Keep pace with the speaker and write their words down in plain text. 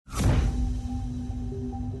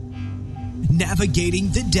Navigating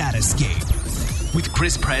the Datascape with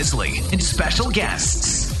Chris Presley and special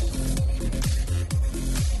guests.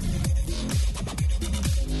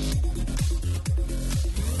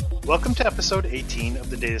 Welcome to episode 18 of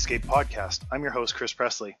the Datascape podcast. I'm your host, Chris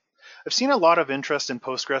Presley. I've seen a lot of interest in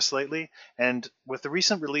Postgres lately, and with the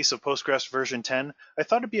recent release of Postgres version 10, I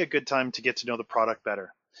thought it'd be a good time to get to know the product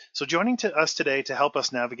better. So joining us today to help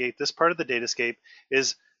us navigate this part of the Datascape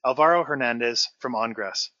is Alvaro Hernandez from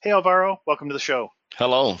Ongress. Hey Alvaro, welcome to the show.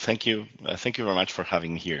 Hello, thank you. Thank you very much for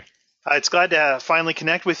having me here. It's glad to finally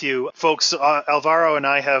connect with you. Folks, Alvaro and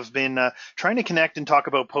I have been trying to connect and talk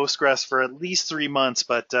about Postgres for at least 3 months,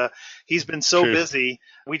 but he's been so busy.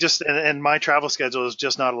 And my travel schedule has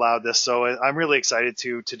just not allowed this, so I'm really excited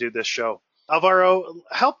to do this show. Alvaro,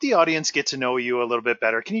 help the audience get to know you a little bit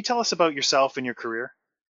better. Can you tell us about yourself and your career?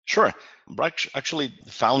 Sure. I'm actually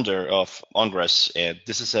the founder of Ongress.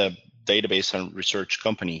 This is a database and research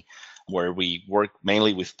company where we work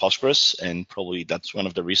mainly with Postgres, and probably that's one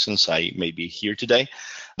of the reasons I may be here today.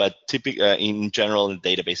 But in general, in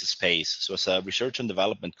the database space. So as a research and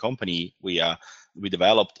development company, we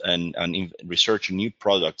developed and research new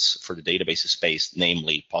products for the database space,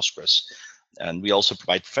 namely Postgres. And we also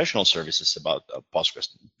provide professional services about Postgres,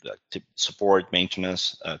 support,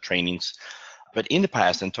 maintenance, trainings. But in the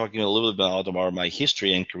past, and talking a little bit about my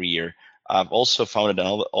history and career, I've also founded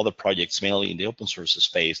other projects, mainly in the open source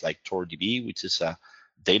space, like ToroDB, which is a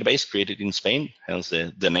database created in Spain, hence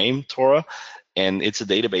the name Toro. And it's a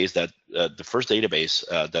database that the first database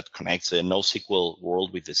that connects a NoSQL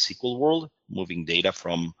world with the SQL world, moving data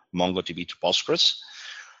from MongoDB to Postgres.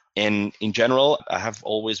 And in general, I have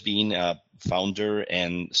always been a founder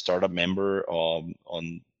and startup member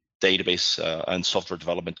on database and software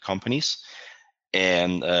development companies,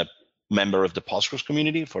 and a member of the Postgres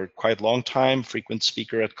community for quite a long time, frequent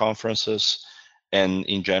speaker at conferences, and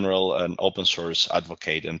in general, an open source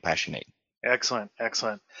advocate and passionate. Excellent.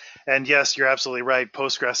 And yes, you're absolutely right.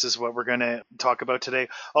 Postgres is what we're going to talk about today.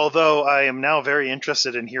 Although I am now very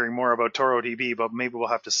interested in hearing more about ToroDB, but maybe we'll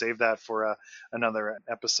have to save that for another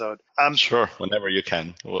episode. Sure, whenever you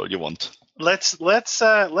can, or you want. Let's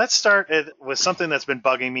start with something that's been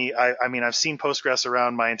bugging me. I mean, I've seen Postgres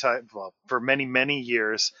around for many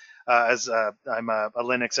years, as I'm a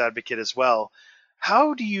Linux advocate as well.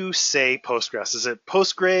 How do you say Postgres? Is it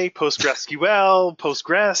Postgre, PostgreSQL,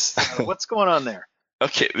 Postgres? What's going on there?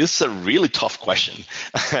 Okay, this is a really tough question.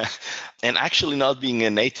 And actually, not being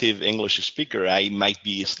a native English speaker, I might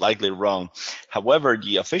be slightly wrong. However,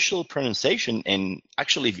 the official pronunciation, and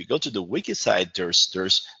actually, if you go to the wiki site,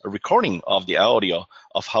 there's a recording of the audio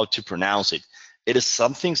of how to pronounce it. It is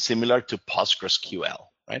something similar to PostgreSQL,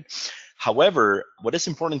 right? However, what is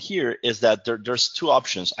important here is that there's two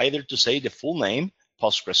options, either to say the full name,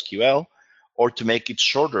 PostgreSQL, or to make it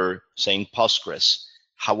shorter, saying Postgres.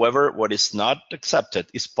 However, what is not accepted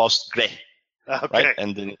is Postgre, right?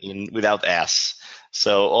 And then without S.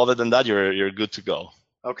 So other than that, you're good to go.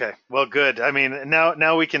 Okay, well, good. I mean,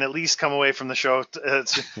 now we can at least come away from the show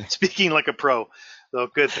speaking like a pro. So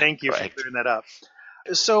good. Thank you for clearing that up.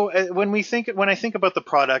 So when I think about the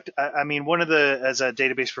product, I mean, as a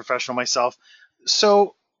database professional myself,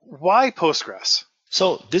 so why Postgres?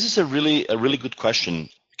 So this is a really good question,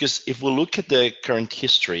 because if we look at the current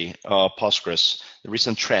history of Postgres, the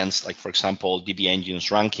recent trends, like for example, DB-Engine's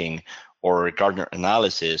ranking or Gartner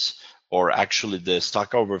analysis, or actually the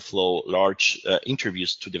Stack Overflow large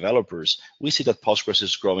interviews to developers, we see that Postgres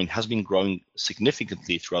has been growing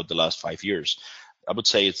significantly throughout the last 5 years. I would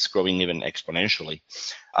say it's growing even exponentially,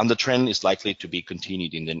 and the trend is likely to be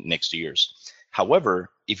continued in the next years.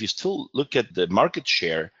 However, if you still look at the market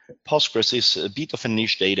share, Postgres is a bit of a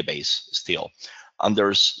niche database still. And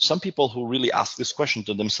there's some people who really ask this question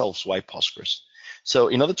to themselves, why Postgres? So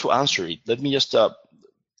in order to answer it, let me just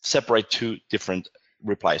separate two different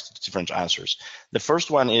replies, different answers. The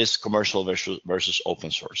first one is commercial versus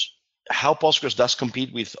open source. How Postgres does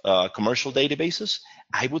compete with commercial databases,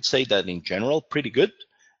 I would say that in general, pretty good.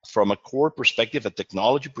 From a core perspective, a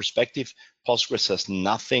technology perspective, Postgres has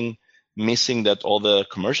nothing missing that all the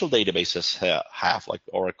commercial databases have, like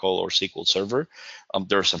Oracle or SQL Server.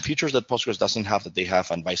 There are some features that Postgres doesn't have that they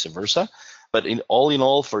have, and vice versa. But in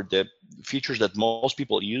all, for the features that most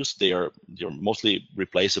people use, they're mostly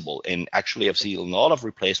replaceable. And actually, I've seen a lot of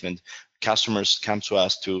replacement. Customers come to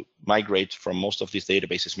us to migrate from most of these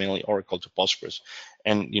databases, mainly Oracle, to Postgres,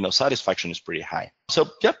 and satisfaction is pretty high. So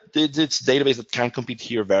yeah, it's a database that can compete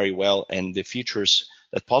here very well, and the features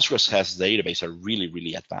that Postgres has database are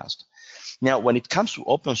really advanced. Now, when it comes to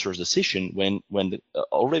open source decision, when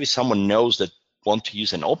already someone knows that want to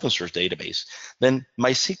use an open source database, then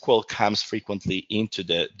MySQL comes frequently into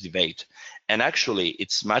the debate. And actually,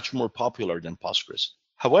 it's much more popular than Postgres.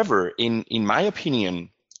 However, in my opinion,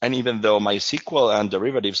 and even though MySQL and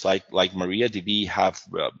derivatives like MariaDB have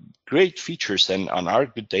great features and are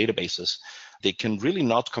good databases, they can really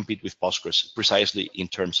not compete with Postgres precisely in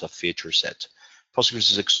terms of feature set.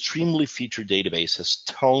 Postgres is extremely featured database, has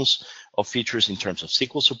tons of features in terms of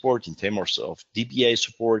SQL support, in terms of DBA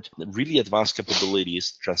support, really advanced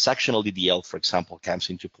capabilities. Transactional DDL, for example, comes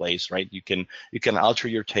into place, right? You can alter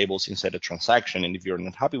your tables inside a transaction, and if you're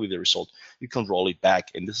not happy with the result, you can roll it back.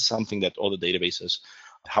 And this is something that other databases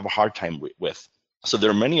have a hard time with. So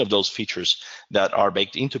there are many of those features that are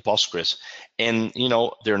baked into Postgres, and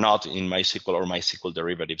they're not in MySQL or MySQL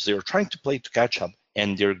derivatives. They're trying to play to catch up,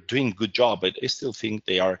 and they're doing a good job, but I still think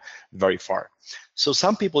they are very far. So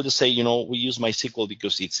some people just say, we use MySQL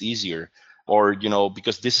because it's easier, or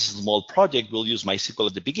because this is a small project, we'll use MySQL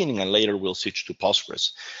at the beginning and later we'll switch to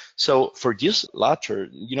Postgres. So for this latter,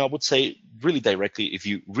 I would say really directly, if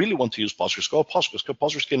you really want to use Postgres, go Postgres.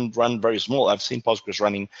 Postgres can run very small. I've seen Postgres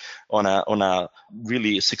running on a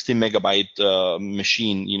really 16 megabyte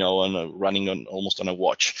machine, running almost on a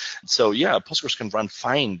watch. So yeah, Postgres can run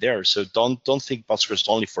fine there. So don't think Postgres is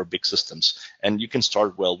only for big systems, and you can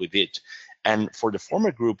start well with it. And for the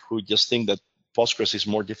former group who just think that Postgres is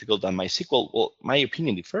more difficult than MySQL, well, my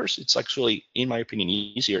opinion differs. It's actually, in my opinion,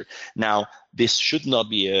 easier. Now, this should not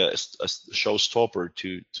be a showstopper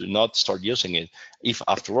to not start using it. If,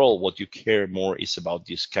 after all, what you care more is about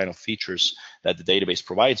these kind of features that the database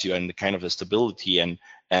provides you and the kind of the stability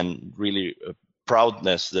and really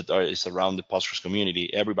proudness that is around the Postgres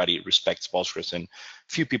community. Everybody respects Postgres, and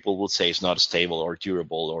few people will say it's not a stable or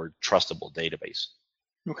durable or trustable database.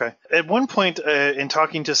 Okay. At one point in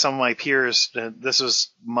talking to some of my peers, this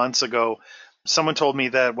was months ago, someone told me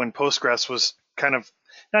that when Postgres was kind of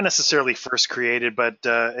not necessarily first created, but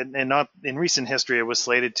and not in recent history, it was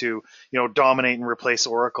slated to dominate and replace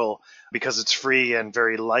Oracle because it's free and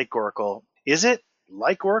very like Oracle. Is it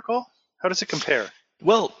like Oracle? How does it compare?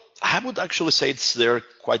 Well, I would actually say they're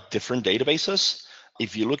quite different databases.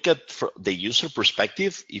 If you look at the user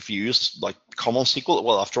perspective, if you use like common SQL,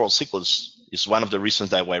 well, after all, SQL is one of the reasons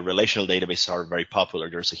that why relational databases are very popular.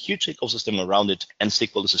 There's a huge ecosystem around it, and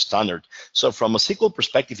SQL is a standard. So from a SQL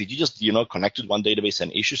perspective, if you just connect to one database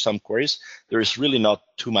and issue some queries, there is really not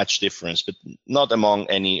too much difference, but not among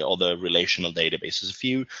any other relational databases. If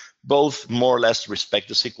you both more or less respect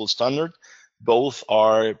the SQL standard, both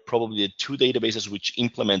are probably the two databases which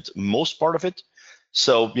implement most part of it.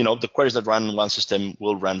 So, the queries that run on one system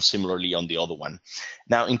will run similarly on the other one.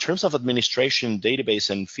 Now, in terms of administration, database,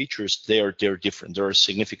 and features, they're different. There are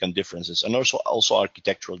significant differences, and also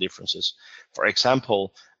architectural differences. For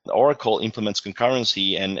example, Oracle implements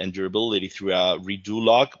concurrency and durability through a redo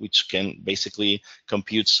log, which can basically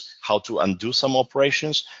computes how to undo some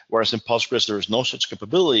operations, whereas in Postgres, there is no such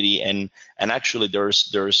capability, and actually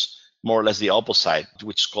there's more or less the opposite,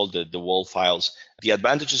 which is called the WAL files. The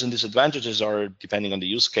advantages and disadvantages are depending on the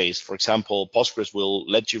use case. For example, Postgres will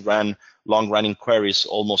let you run long-running queries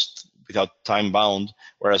almost without time bound,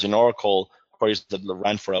 whereas in Oracle, queries that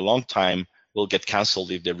run for a long time will get canceled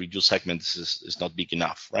if the redo segment is not big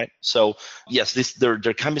enough, right? So yes, there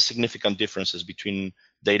can be significant differences between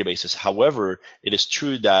databases. However, it is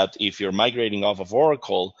true that if you're migrating off of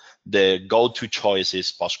Oracle, the go-to choice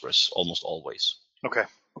is Postgres almost always.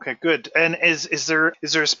 Okay, good. And is there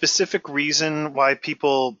a specific reason why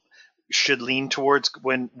people should lean towards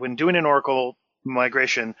when doing an Oracle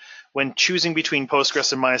migration, when choosing between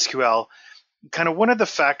Postgres and MySQL, kind of what are the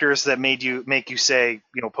factors that make you say,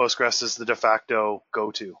 Postgres is the de facto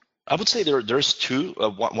go-to? I would say there's two,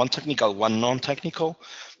 one technical, one non-technical.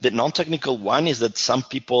 The non-technical one is that some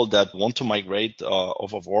people that want to migrate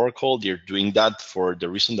off of Oracle, they're doing that for the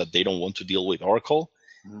reason that they don't want to deal with Oracle.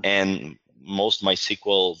 Mm-hmm. And most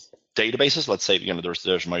MySQL databases, let's say,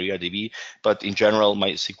 there's MariaDB, but in general,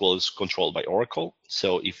 MySQL is controlled by Oracle.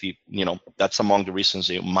 So if that's among the reasons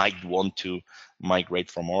you might want to migrate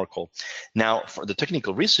from Oracle. Now, for the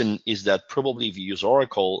technical reason is that probably if you use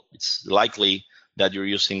Oracle, it's likely that you're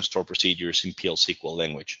using stored procedures in PL SQL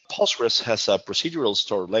language. Postgres has a procedural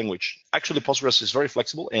stored language. Actually, Postgres is very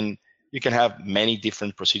flexible, and you can have many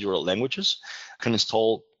different procedural languages. You can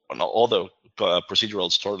install all the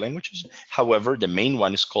procedural stored languages. However, the main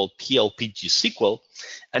one is called PL/PG SQL,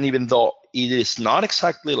 and even though it is not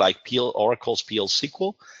exactly like Oracle's PL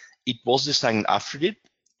SQL, it was designed after it,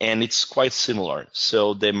 and it's quite similar.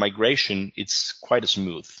 So the migration, it's quite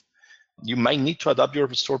smooth. You might need to adapt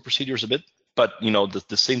your stored procedures a bit, but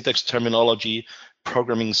the syntax, terminology,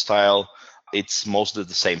 programming style it's mostly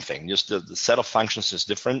the same thing. Just the set of functions is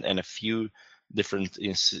different, and a few different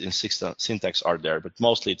in syntax are there, but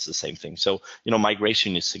mostly it's the same thing. So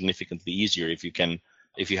migration is significantly easier if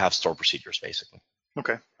you have stored procedures, basically.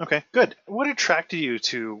 Okay, good. What attracted you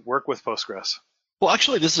to work with Postgres? Well,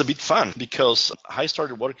 actually, this is a bit fun because I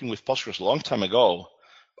started working with Postgres a long time ago.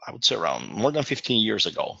 I would say around more than 15 years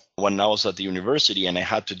ago, when I was at the university and I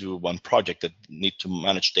had to do one project that need to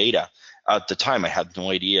manage data. At the time, I had no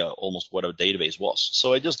idea almost what a database was.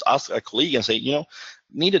 So I just asked a colleague and say,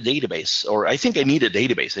 need a database, or I think I need a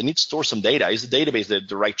database. I need to store some data. Is the database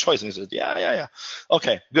the right choice? And he said, yeah.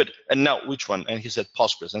 Okay, good. And now which one? And he said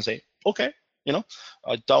Postgres. And I say, okay.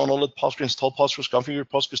 I downloaded Postgres, installed Postgres, configured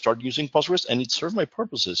Postgres, started using Postgres, and it served my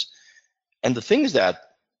purposes. And the thing is that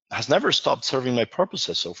has never stopped serving my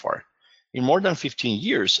purposes so far. In more than 15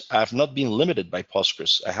 years, I have not been limited by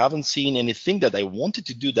Postgres. I haven't seen anything that I wanted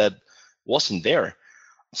to do that wasn't there.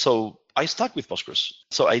 So I stuck with Postgres.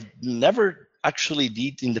 So I never actually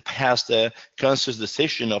did in the past a conscious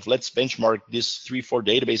decision of let's benchmark these 3-4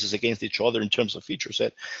 databases against each other in terms of feature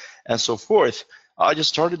set and so forth. I just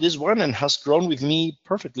started this one and has grown with me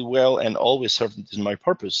perfectly well and always served my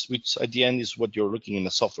purpose, which at the end is what you're looking in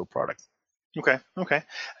a software product. Okay.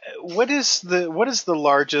 What is the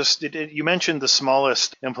largest? You mentioned the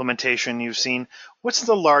smallest implementation you've seen. What's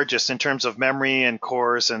the largest in terms of memory and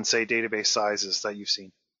cores and say database sizes that you've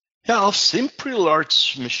seen? Yeah, I've seen pretty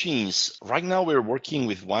large machines. Right now, we're working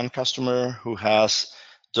with one customer who has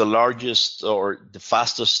the largest or the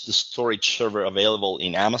fastest storage server available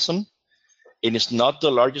in Amazon. It is not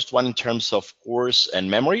the largest one in terms of cores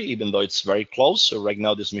and memory, even though it's very close. So right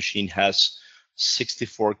now, this machine has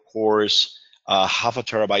 64 cores, half a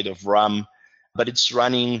terabyte of RAM, but it's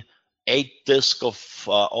running 8 disks of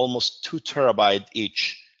almost 2 terabyte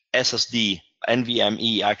each SSD,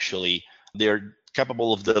 NVMe actually. They're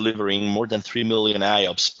capable of delivering more than 3 million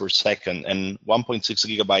IOPS per second and 1.6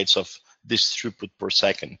 gigabytes of this throughput per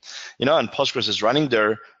second. And Postgres is running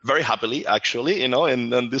there very happily, actually, in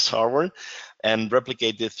this hardware and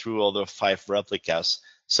replicate it through all the 5 replicas.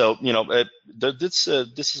 So, this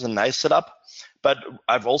is a nice setup. But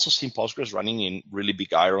I've also seen Postgres running in really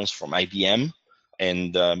big irons from IBM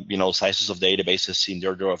and, sizes of databases in the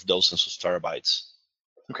order of dozens of terabytes.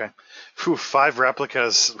 Okay. 5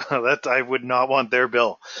 replicas. That I would not want their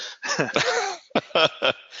bill.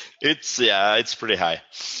 It's pretty high.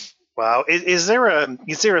 Wow. Is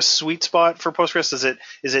there a sweet spot for Postgres?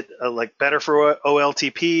 Is it like better for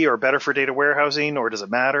OLTP or better for data warehousing, or does it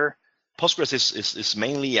matter? Postgres is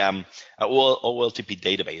mainly an OLTP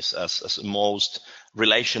database, as most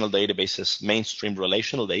relational databases, mainstream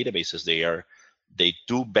relational databases, they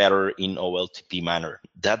do better in OLTP manner.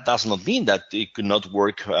 That does not mean that it could not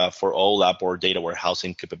work for OLAP or data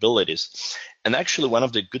warehousing capabilities. And actually, one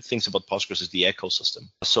of the good things about Postgres is the ecosystem.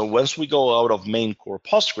 So once we go out of main core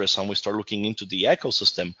Postgres and we start looking into the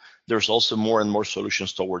ecosystem, there's also more and more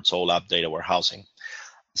solutions towards OLAP data warehousing.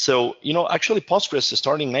 So, actually Postgres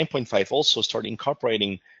starting 9.5 also started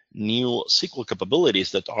incorporating new SQL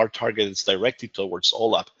capabilities that are targeted directly towards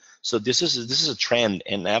OLAP. So this is a trend,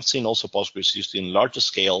 and I've seen also Postgres used in larger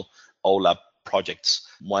scale OLAP projects.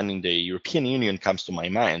 One in the European Union comes to my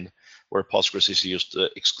mind, where Postgres is used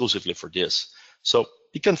exclusively for this. So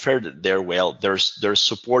you can fare there well. There's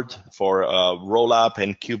support for rollup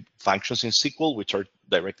and cube functions in SQL, which are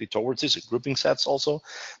directly towards this, grouping sets also.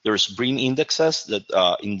 There's Breen indexes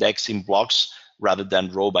that index in blocks rather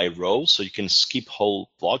than row by row, so you can skip whole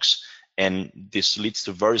blocks, and this leads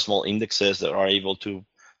to very small indexes that are able to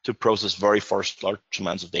process very fast large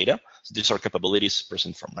amounts of data. So these are capabilities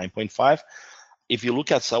present from 9.5. If you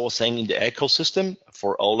look at, as I was saying, in the ecosystem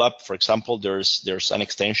for OLAP, for example, there's an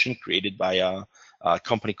extension created by a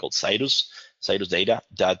company called Citus Data,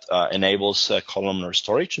 that enables columnar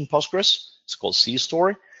storage in Postgres. It's called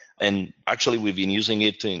CStore. And actually, we've been using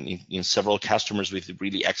it in several customers with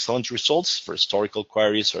really excellent results for historical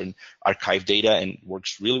queries or archive data, and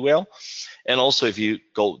works really well. And also, if you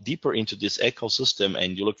go deeper into this ecosystem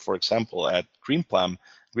and you look, for example, at Greenplum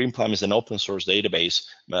is an open source database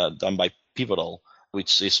done by Pivotal,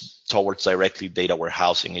 which is towards directly data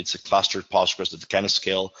warehousing. It's a clustered Postgres that can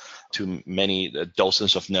scale to many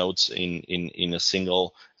dozens of nodes in a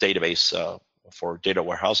single database for data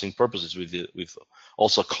warehousing purposes, with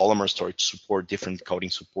also columnar storage support, different coding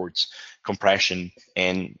supports, compression,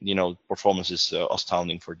 and performance is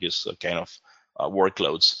astounding for this kind of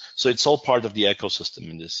workloads. So it's all part of the ecosystem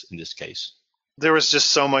in this case. There was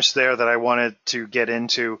just so much there that I wanted to get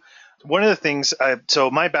into. One of the things, so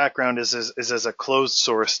my background is as a closed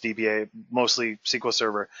source DBA, mostly SQL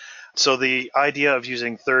Server. So the idea of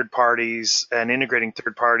using third parties and integrating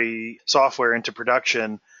third party software into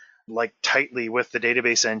production like tightly with the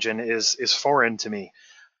database engine is foreign to me.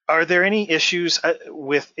 Are there any issues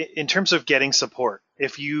with in terms of getting support?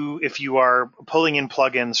 If you are pulling in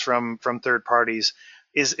plugins from third parties,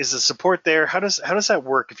 is the support there? How does that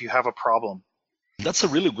work if you have a problem? That's a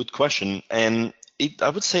really good question, and I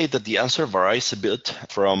would say that the answer varies a bit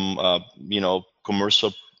from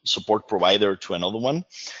commercial support provider to another one.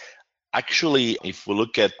 Actually, if we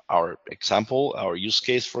look at our example, our use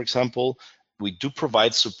case, for example, we do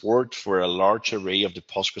provide support for a large array of the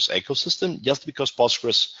Postgres ecosystem, just because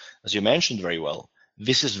Postgres, as you mentioned very well,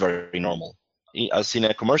 this is very normal. As in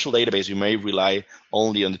a commercial database, you may rely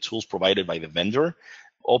only on the tools provided by the vendor.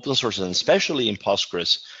 Open source, and especially in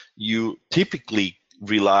Postgres, you typically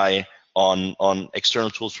rely on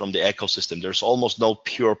external tools from the ecosystem. There's almost no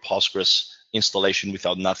pure Postgres installation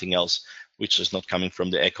without nothing else, which is not coming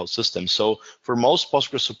from the ecosystem. So for most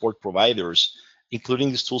Postgres support providers, including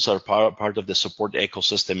these tools are part of the support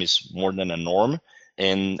ecosystem is more than a norm.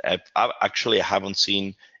 And I haven't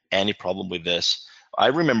seen any problem with this. I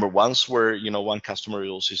remember once where, one customer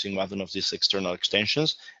was using one of these external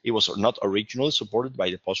extensions. It was not originally supported by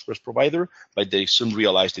the Postgres provider, but they soon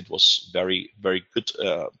realized it was very, very good.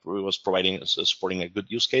 It was supporting a good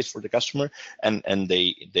use case for the customer, and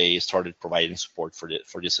they started providing support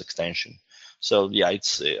for this extension. So yeah,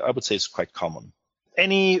 I would say it's quite common.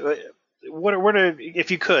 What are,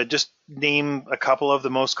 if you could, just name a couple of the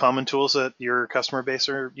most common tools that your customer base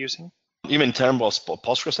are using? Even in terms of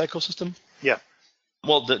Postgres ecosystem? Yeah.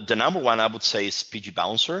 Well, the number one I would say is PG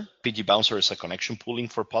Bouncer. PG Bouncer is a connection pooling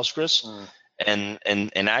for Postgres. And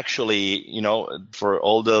actually, for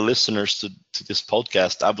all the listeners to this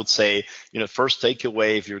podcast, I would say, first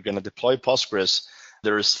takeaway, if you're going to deploy Postgres,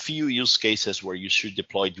 there's few use cases where you should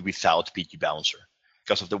deploy it without PG Bouncer.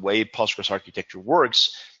 Because of the way Postgres architecture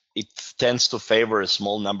works, it tends to favor a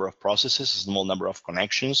small number of processes, a small number of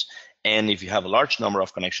connections. And if you have a large number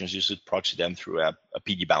of connections, you should proxy them through a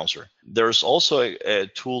PG Bouncer. There's also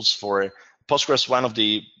tools for Postgres. One of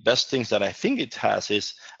the best things that I think it has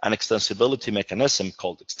is an extensibility mechanism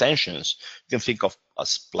called extensions. You can think of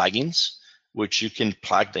as plugins, which you can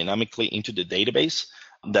plug dynamically into the database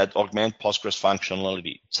that augment Postgres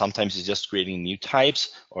functionality. Sometimes it's just creating new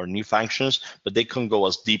types or new functions, but they can go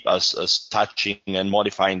as deep as touching and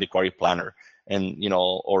modifying the query planner and,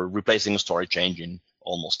 or replacing a storage engine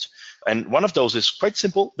almost. And one of those is quite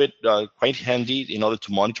simple, but quite handy in order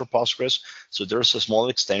to monitor Postgres. So there's a small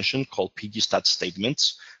extension called pgstat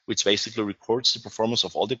statements, which basically records the performance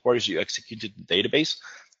of all the queries you executed in the database.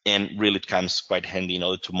 And really it comes quite handy in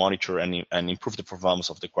order to monitor and improve the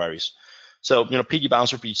performance of the queries. So, PG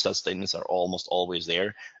Bouncer, pgstat statements are almost always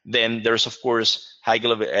there. Then there's, of course, high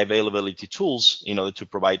availability tools in order to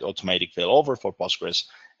provide automatic failover for Postgres.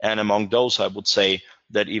 And among those, I would say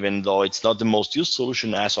that even though it's not the most used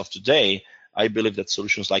solution as of today, I believe that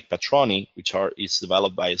solutions like Patroni, which is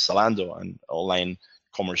developed by Zalando, an online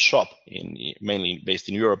commerce shop mainly based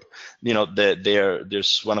in Europe,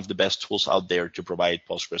 there's one of the best tools out there to provide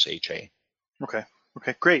Postgres HA.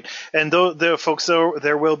 Okay, great. And the folks,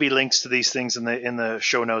 there will be links to these things in the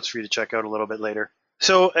show notes for you to check out a little bit later.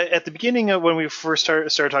 So at the beginning of when we first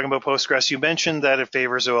started talking about Postgres, you mentioned that it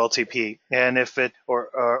favors OLTP, and if it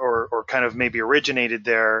or kind of maybe originated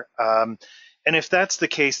there, and if that's the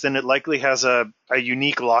case, then it likely has a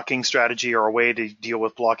unique locking strategy or a way to deal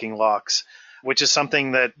with blocking locks, which is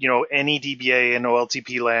something that any DBA in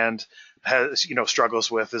OLTP land has struggles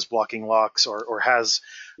with, is blocking locks or has.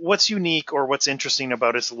 What's unique or what's interesting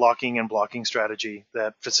about its locking and blocking strategy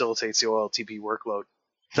that facilitates the OLTP workload?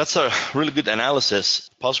 That's a really good analysis.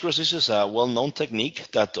 Postgres uses a well-known technique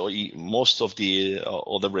that most of the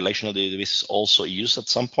other relational databases also use at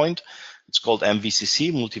some point. It's called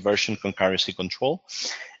MVCC, Multi-Version Concurrency Control.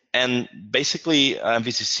 And basically,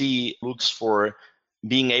 MVCC looks for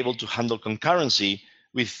being able to handle concurrency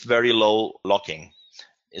with very low locking.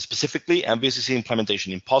 Specifically, MVCC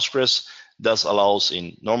implementation in Postgres thus allows,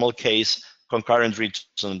 in normal case, concurrent reads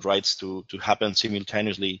and writes to happen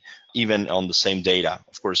simultaneously, even on the same data.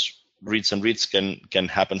 Of course, reads and reads can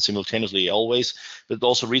happen simultaneously always, but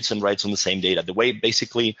also reads and writes on the same data. The way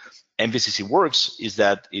basically MVCC works is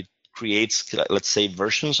that it creates, let's say,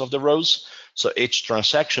 versions of the rows. So each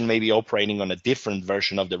transaction may be operating on a different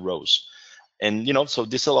version of the rows. And, so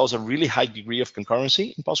this allows a really high degree of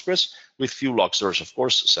concurrency in Postgres with few locks. There's, of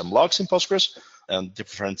course, some locks in Postgres,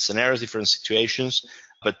 different scenarios, different situations,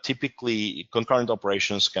 but typically concurrent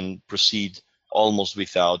operations can proceed almost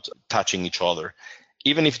without touching each other.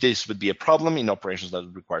 Even if this would be a problem in operations that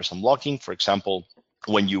require some locking, for example,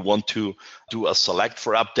 when you want to do a select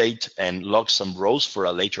for update and log some rows for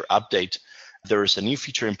a later update, there is a new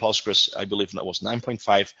feature in Postgres, I believe that was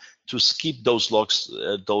 9.5, to skip those logs,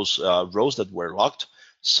 those rows that were locked.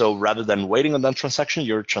 So rather than waiting on that transaction,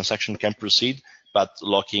 your transaction can proceed, but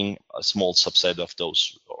locking a small subset of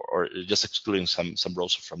those, or just excluding some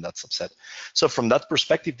rows from that subset. So from that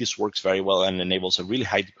perspective, this works very well and enables a really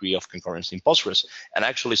high degree of concurrency in Postgres. And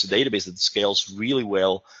actually, it's a database that scales really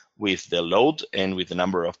well with the load and with the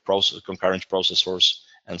number of concurrent processors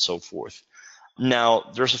and so forth.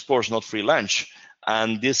 Now, there's of course not free lunch,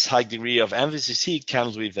 and this high degree of MVCC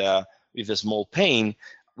comes with a small pain,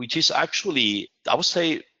 which is actually, I would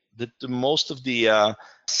say, the most of the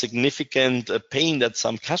significant pain that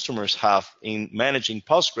some customers have in managing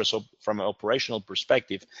Postgres from an operational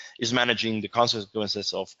perspective is managing the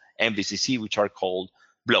consequences of MVCC, which are called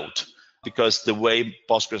bloat. Because the way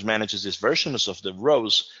Postgres manages these versions of the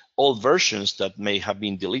rows, all versions that may have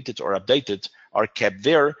been deleted or updated are kept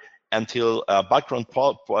there until a background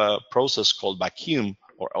process called vacuum,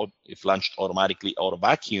 or if launched automatically, auto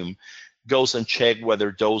vacuum, goes and check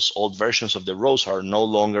whether those old versions of the rows are no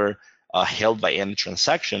longer held by any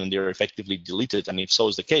transaction and they're effectively deleted. And if so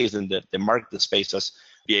is the case, then they mark the space as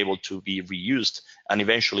be able to be reused and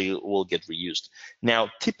eventually will get reused. Now,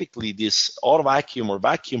 typically this auto vacuum or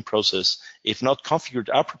vacuum process, if not configured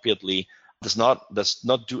appropriately, does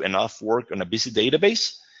not do enough work on a busy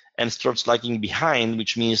database and starts lagging behind,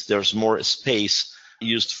 which means there's more space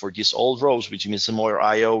used for these old rows, which means more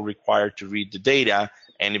I/O required to read the data,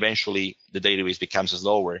 and eventually the database becomes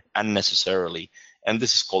slower unnecessarily. And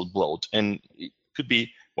this is called bloat, and it could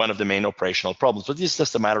be one of the main operational problems, but this is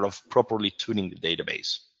just a matter of properly tuning the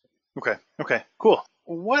database. Okay, cool.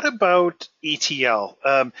 What about ETL?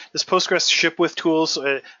 Does Postgres ship with tools?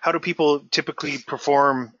 How do people typically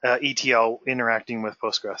perform ETL interacting with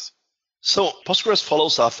Postgres? So Postgres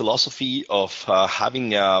follows a philosophy of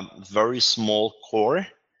having a very small core.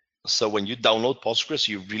 So when you download Postgres,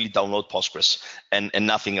 you really download Postgres and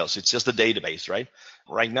nothing else. It's just a database, right?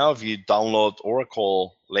 Right now, if you download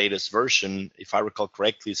Oracle latest version, if I recall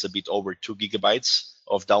correctly, it's a bit over 2 gigabytes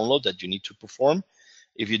of download that you need to perform.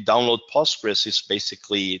 If you download Postgres, it's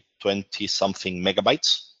basically 20-something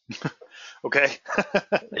megabytes. Okay.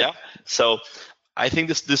 Yeah. So I think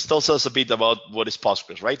this tells us a bit about what is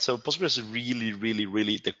Postgres, right? So Postgres is really, really,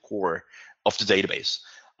 really the core of the database.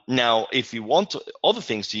 Now, if you want other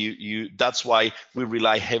things, that's why we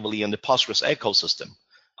rely heavily on the Postgres ecosystem.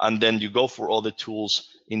 And then you go for all the tools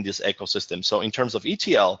in this ecosystem. So in terms of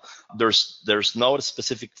ETL, there's no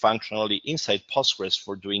specific functionality inside Postgres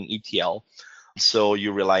for doing ETL. So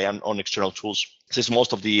you rely on external tools. Since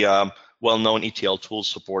most of the well-known ETL tools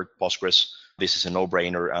support Postgres, this is a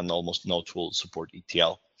no-brainer, and almost no tools support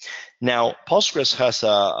ETL. Now, Postgres has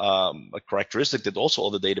a characteristic that also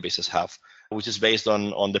other databases have, which is based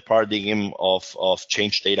on the paradigm of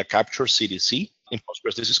change data capture, CDC. In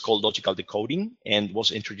Postgres, this is called logical decoding and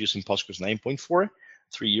was introduced in Postgres 9.4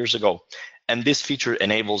 3 years ago. And this feature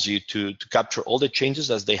enables you to capture all the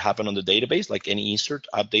changes as they happen on the database, like any insert,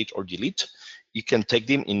 update, or delete. You can take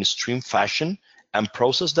them in stream fashion and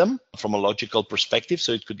process them from a logical perspective.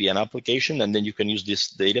 So it could be an application, and then you can use this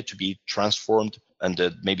data to be transformed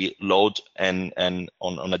and maybe load and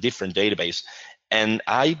on a different database. And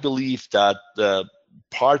I believe that the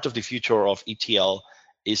part of the future of ETL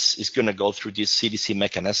is going to go through these CDC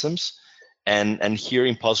mechanisms. And here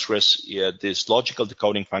in Postgres, this logical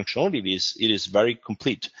decoding functionality is very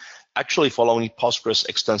complete. Actually, following Postgres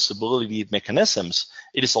extensibility mechanisms,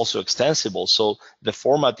 it is also extensible. So the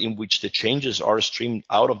format in which the changes are streamed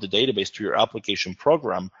out of the database to your application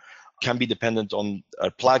program can be dependent on a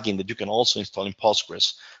plugin that you can also install in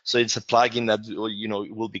Postgres. So it's a plugin that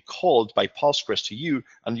will be called by Postgres to you,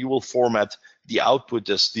 and you will format the output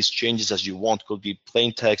as these changes as you want. Could be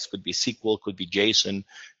plain text, could be SQL, could be JSON,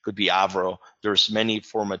 could be Avro. There's many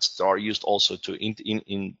formats that are used also to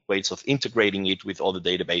in ways of integrating it with other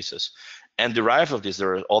databases. And derived of this,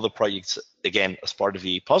 there are other projects, again, as part of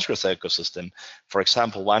the Postgres ecosystem. For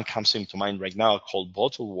example, one comes into mind right now called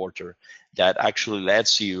Bottled Water that actually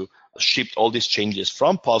lets you ship all these changes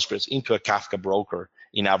from Postgres into a Kafka broker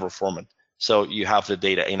in Avro format. So you have the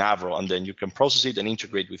data in Avro, and then you can process it and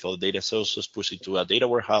integrate with other data sources, push it to a data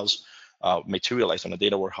warehouse, materialize on a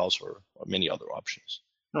data warehouse, or many other options.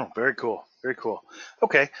 Oh, very cool. Very cool.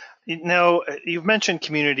 Okay. Now, you've mentioned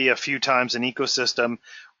community a few times, an ecosystem.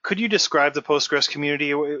 Could you describe the Postgres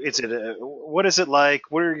community? What is it like?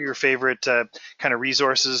 What are your favorite kind of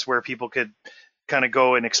resources where people could kind of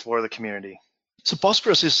go and explore the community? So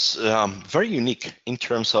Postgres is very unique in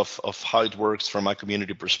terms of how it works from a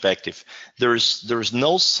community perspective. There's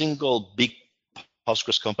no single big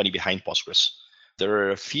Postgres company behind Postgres. There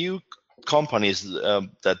are a few companies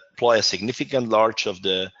that employ a significant large of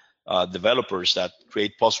the developers that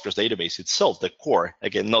create Postgres database itself, the core.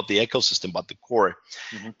 Again, not the ecosystem, but the core.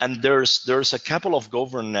 Mm-hmm. And there's a couple of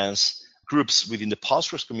governance groups within the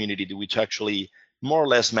Postgres community which actually more or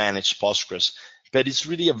less manage Postgres, but it's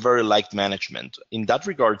really a very light management. In that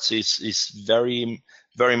regards, it's very,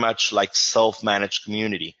 very much like self-managed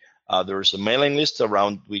community. There's a mailing list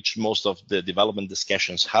around which most of the development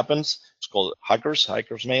discussions happens. It's called Hackers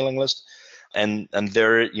mailing list. And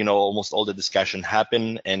there, almost all the discussion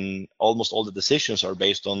happen and almost all the decisions are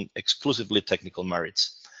based on exclusively technical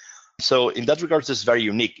merits. So in that regard, it's very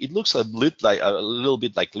unique. It looks a little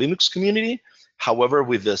bit like Linux community, however,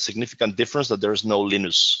 with the significant difference that there's no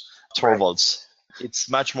Linus Torvalds. Right. It's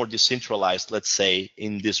much more decentralized, let's say,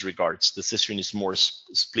 in this regards. The session is more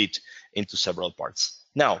split into several parts.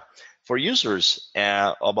 Now, for users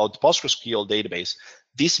about the PostgreSQL database,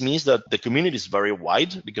 this means that the community is very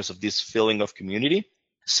wide because of this feeling of community.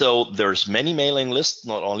 So there's many mailing lists,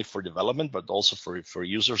 not only for development, but also for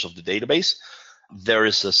users of the database. There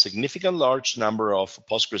is a significant large number of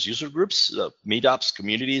Postgres user groups, meetups,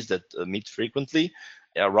 communities that meet frequently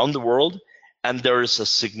around the world. And there is a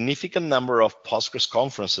significant number of Postgres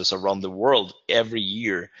conferences around the world every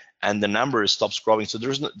year. And the number stops growing. So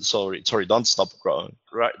there's no, don't stop growing,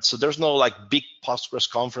 right? So there's no like big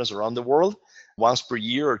Postgres conference around the world. Once per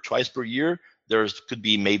year or twice per year, there could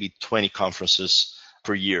be maybe 20 conferences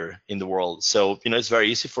per year in the world. So, it's very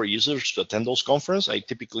easy for users to attend those conferences. I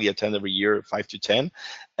typically attend every year 5 to 10,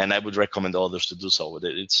 and I would recommend others to do so.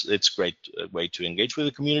 It's a great way to engage with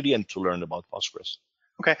the community and to learn about Postgres.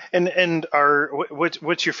 Okay, and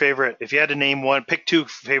what's your favorite? If you had to name one, pick two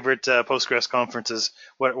favorite Postgres conferences.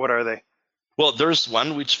 What are they? Well, there's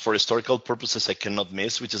one which, for historical purposes, I cannot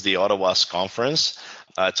miss, which is the Ottawa's conference.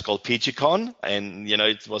 It's called PGCon, and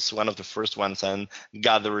it was one of the first ones and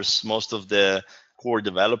gathers most of the core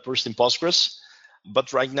developers in Postgres.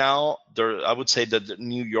 But right now, I would say that the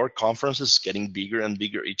New York conference is getting bigger and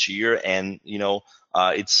bigger each year, and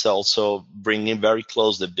it's also bringing very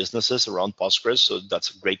close the businesses around Postgres. So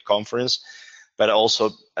that's a great conference. But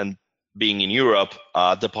also, and being in Europe,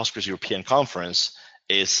 the Postgres European Conference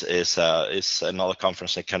is another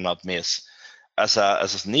conference I cannot miss. As a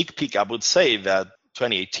sneak peek, I would say that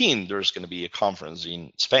 2018 there's going to be a conference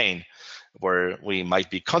in Spain where we might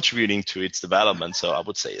be contributing to its development. So I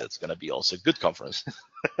would say that's going to be also a good conference.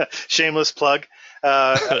 Shameless plug.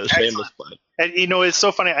 Shameless plug. And it's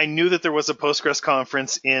so funny. I knew that there was a Postgres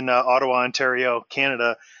conference in Ottawa, Ontario,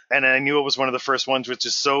 Canada, and I knew it was one of the first ones, which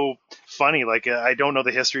is so funny. Like I don't know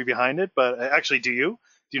the history behind it, but actually, do you?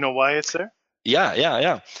 Do you know why it's there?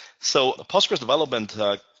 Yeah. So Postgres development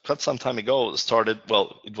quite some time ago started.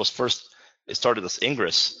 Well, it started as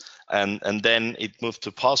Ingress. And then it moved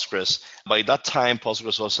to Postgres. By that time,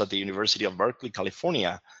 Postgres was at the University of Berkeley,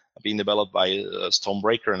 California, being developed by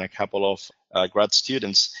Stonebreaker and a couple of grad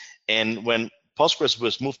students. And when Postgres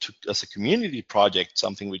was moved to as a community project,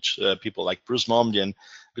 something which people like Bruce Momdian,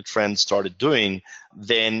 good friends, started doing,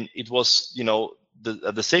 then it was,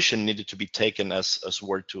 a decision needed to be taken as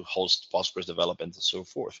where to host Postgres development and so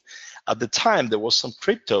forth. At the time, there was some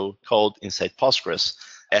crypto code inside Postgres,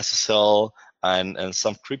 SSL, and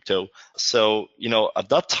some crypto. So, at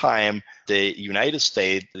that time, the United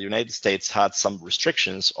States had some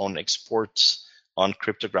restrictions on exports on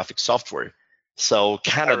cryptographic software. So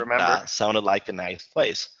Canada sounded like a nice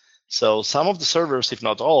place. So some of the servers, if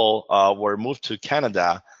not all, were moved to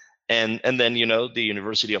Canada. And then, the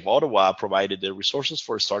University of Ottawa provided the resources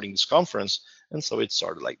for starting this conference. And so it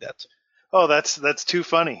started like that. Oh, that's too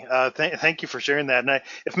funny. Thank you for sharing that. And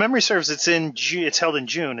if memory serves, it's held in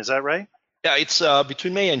June. Is that right? Yeah, it's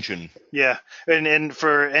between May and June. Yeah, and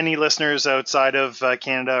for any listeners outside of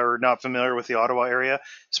Canada or not familiar with the Ottawa area,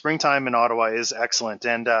 springtime in Ottawa is excellent.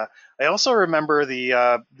 And I also remember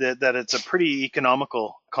that it's a pretty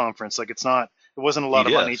economical conference. Like it wasn't a lot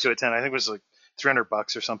of money to attend. I think it was like $300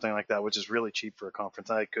 or something like that, which is really cheap for a conference.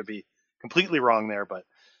 I could be completely wrong there, but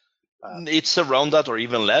it's around that or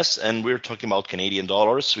even less. And we're talking about Canadian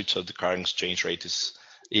dollars, which at the current exchange rate is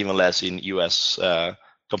even less in US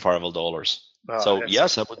comparable dollars. So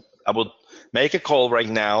yes, I would make a call right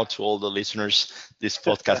now to all the listeners this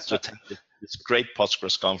podcast to attend this great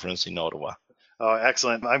Postgres conference in Ottawa. Oh,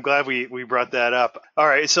 excellent. I'm glad we brought that up. All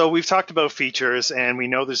right, so we've talked about features and we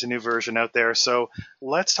know there's a new version out there. So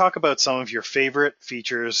let's talk about some of your favorite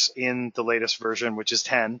features in the latest version, which is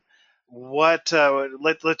 10. Why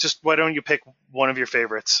don't you pick one of your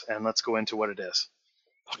favorites and let's go into what it is.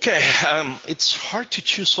 Okay, it's hard to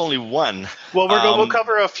choose only one. Well, we'll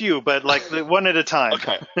cover a few, but like one at a time.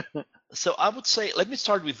 So I would say, let me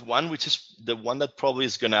start with one, which is the one that probably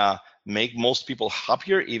is going to make most people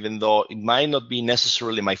happier, even though it might not be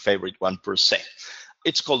necessarily my favorite one per se.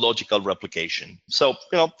 It's called logical replication. So,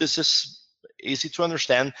 this is easy to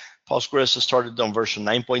understand. Postgres started on version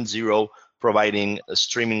 9.0, providing a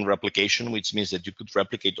streaming replication, which means that you could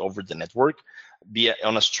replicate over the network via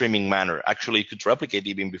on a streaming manner. Actually, you could replicate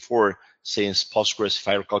even before, since Postgres, if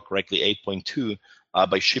I recall correctly, 8.2,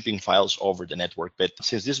 by shipping files over the network. But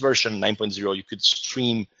since this version 9.0, you could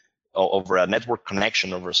stream over a network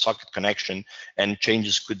connection, over a socket connection, and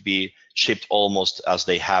changes could be shipped almost as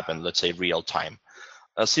they happen, let's say real time.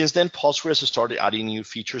 Since then, Postgres started adding new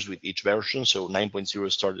features with each version. So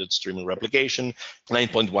 9.0 started streaming replication,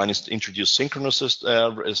 9.1 is introduced synchronous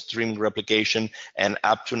streaming replication, and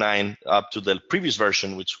up to the previous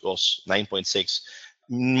version, which was 9.6,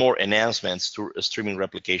 more enhancements to streaming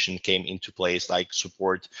replication came into place, like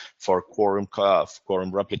support for quorum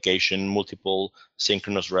replication, multiple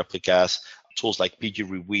synchronous replicas, tools like PG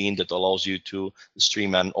Rewind that allows you to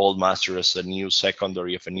stream an old master as a new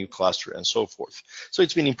secondary of a new cluster, and so forth. So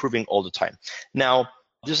it's been improving all the time. Now,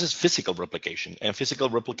 this is physical replication, and physical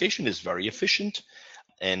replication is very efficient,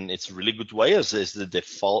 and it's a really good way, as is the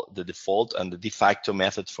default and the de facto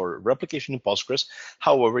method for replication in Postgres.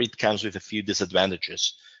 However, it comes with a few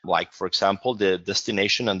disadvantages. Like, for example, the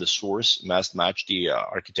destination and the source must match the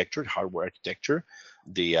hardware architecture,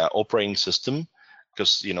 the operating system,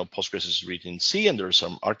 because Postgres is written in C and there are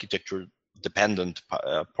some architecture dependent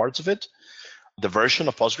parts of it. The version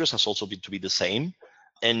of Postgres has also to be the same,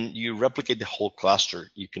 and you replicate the whole cluster.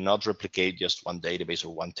 You cannot replicate just one database or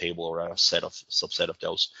one table or a subset of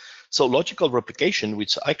those. So logical replication,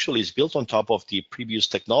 which actually is built on top of the previous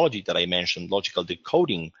technology that I mentioned, logical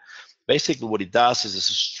decoding, basically what it does is it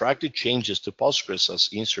extracts the changes to Postgres as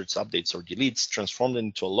inserts, updates, or deletes, transform them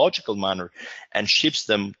into a logical manner, and ships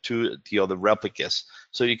them to the other replicas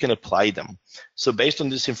so you can apply them. So based on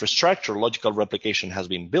this infrastructure, logical replication has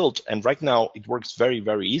been built, and right now it works very,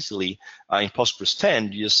 very easily. In Postgres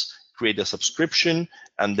 10, you just create a subscription,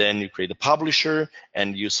 and then you create a publisher,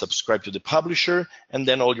 and you subscribe to the publisher, and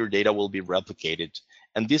then all your data will be replicated.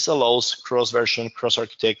 And this allows cross-version,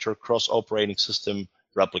 cross-architecture, cross-operating system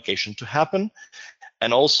replication to happen.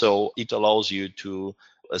 And also it allows you to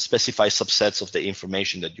specify subsets of the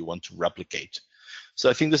information that you want to replicate. So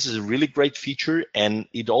I think this is a really great feature, and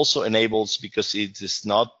it also enables, because it is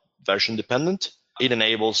not version dependent, it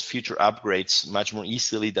enables future upgrades much more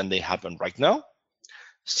easily than they happen right now.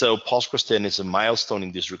 So Postgres 10 is a milestone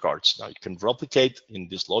in these regards. Now you can replicate in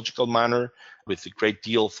this logical manner with a great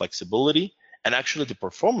deal of flexibility, and actually the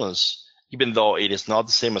performance, even though it is not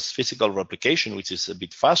the same as physical replication, which is a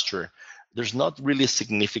bit faster, there's not really a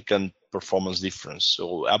significant performance difference.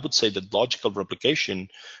 So I would say that logical replication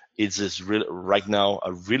is right now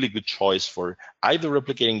a really good choice for either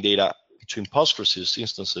replicating data between Postgres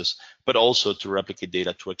instances, but also to replicate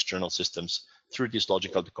data to external systems through this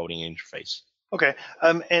logical decoding interface. Okay,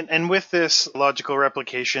 and with this logical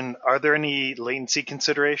replication, are there any latency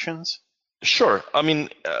considerations? Sure. I mean,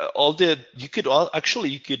 you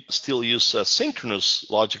could still use synchronous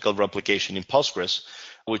logical replication in Postgres,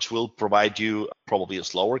 which will provide you probably a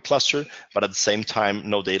slower cluster, but at the same time,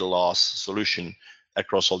 no data loss solution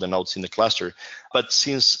across all the nodes in the cluster. But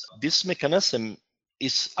since this mechanism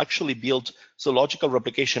is actually built, so logical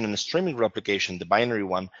replication and streaming replication, the binary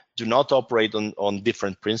one, do not operate on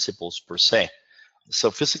different principles per se. So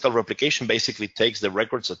physical replication basically takes the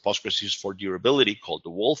records that Postgres uses for durability, called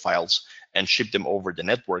the WAL files, and ship them over the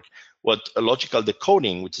network. What a logical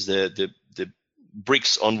decoding, which is the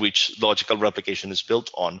bricks on which logical replication is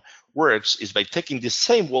built on, works is by taking the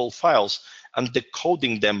same WAL files and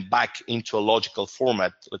decoding them back into a logical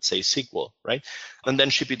format, let's say SQL, right? And then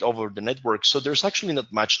ship it over the network. So there's actually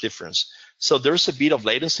not much difference. So there's a bit of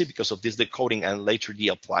latency because of this decoding and later the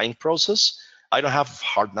applying process. I don't have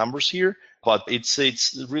hard numbers here, but it's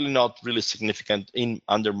really not really significant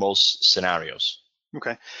under most scenarios.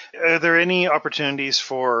 Okay. Are there any opportunities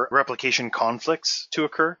for replication conflicts to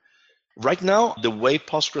occur? Right now, the way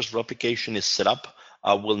Postgres replication is set up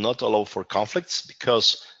will not allow for conflicts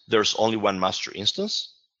because there's only one master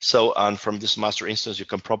instance. So, and from this master instance, you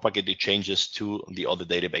can propagate the changes to the other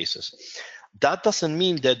databases. That doesn't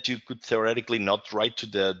mean that you could theoretically not write to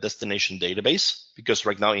the destination database, because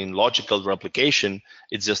right now in logical replication,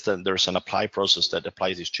 it's just that there's an apply process that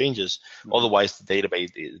applies these changes. Mm-hmm. Otherwise, the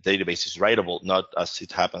database is writable, not as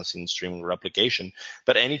it happens in streaming replication.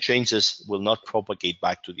 But any changes will not propagate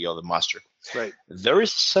back to the other master. Right. There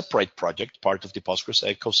is a separate project, part of the Postgres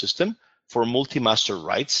ecosystem, for multi-master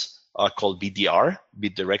writes called BDR,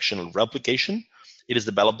 bidirectional replication. It is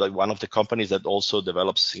developed by one of the companies that also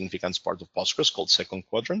develops significant part of Postgres called Second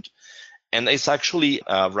Quadrant. And it's actually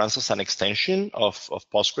runs as an extension of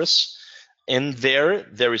Postgres. And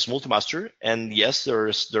there is multi-master. And yes,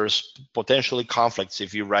 there's potentially conflicts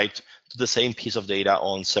if you write to the same piece of data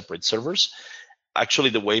on separate servers.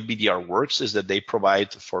 Actually, the way BDR works is that they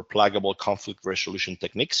provide for pluggable conflict resolution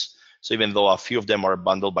techniques. So even though a few of them are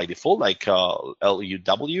bundled by default, like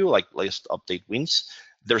LUW, like latest update wins,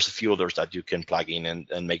 there's a few others that you can plug in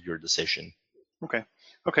and make your decision. Okay.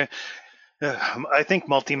 I think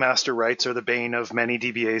multi-master writes are the bane of many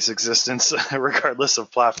DBA's existence, regardless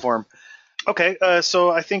of platform. Okay,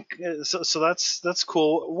 so I think so that's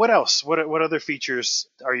cool. What else? What other features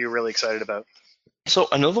are you really excited about? So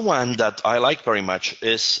another one that I like very much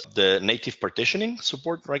is the native partitioning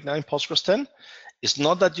support right now in Postgres 10. It's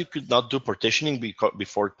not that you could not do partitioning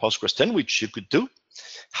before Postgres 10, which you could do.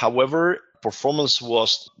 However, performance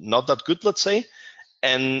was not that good, let's say,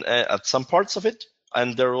 and at some parts of it,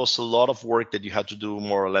 and there was a lot of work that you had to do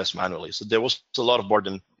more or less manually. So there was a lot of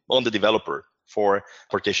burden on the developer for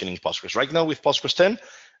partitioning Postgres. Right now with Postgres 10,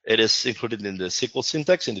 it is included in the SQL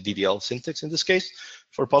syntax, in the DDL syntax in this case,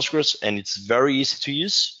 for Postgres, and it's very easy to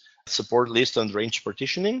use. Support list and range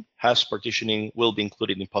partitioning. Hash partitioning will be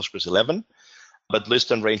included in Postgres 11, but list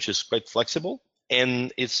and range is quite flexible,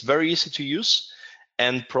 and it's very easy to use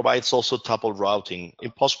and provides also tuple routing. In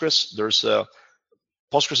Postgres, there's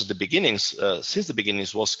Postgres at the beginnings, since the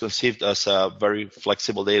beginnings, was conceived as a very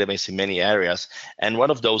flexible database in many areas. And one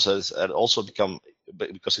of those has also become,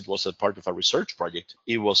 because it was a part of a research project,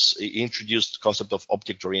 it introduced the concept of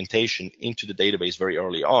object orientation into the database very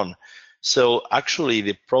early on. So actually,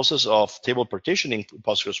 the process of table partitioning in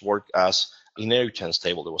Postgres worked as inheritance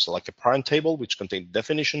table. There was like a parent table, which contained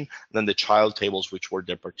definition, and then the child tables, which were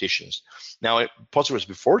their partitions. Now, Postgres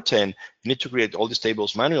before 10, you need to create all these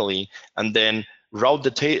tables manually, and then route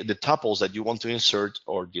the tuples that you want to insert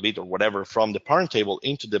or delete or whatever from the parent table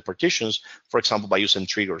into the partitions, for example, by using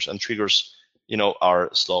triggers. And triggers, are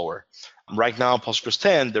slower. Right now, Postgres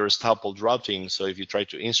 10, there is tuple routing. So if you try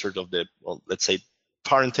to insert of the, let's say,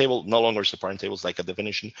 parent table, no longer is the parent tables like a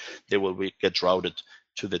definition, they will get routed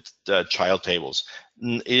to the child tables.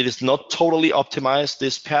 It is not totally optimized,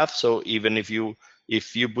 this path. So even if you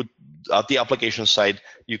put at the application side,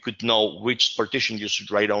 you could know which partition you should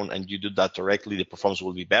write on, and you do that directly, the performance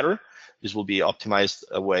will be better. This will be optimized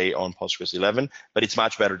away on Postgres 11, but it's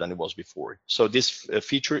much better than it was before. So this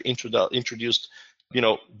feature introduced,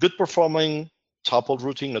 good performing tuple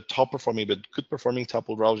routing, not top performing, but good performing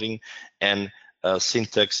tuple routing, and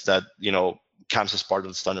syntax that, comes as part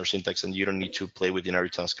of the standard syntax, and you don't need to play with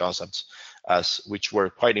inheritance concepts, which were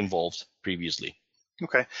quite involved previously.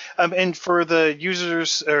 Okay. And for the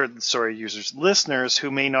listeners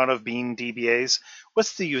who may not have been DBAs,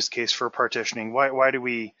 what's the use case for partitioning? Why do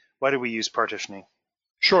we use partitioning?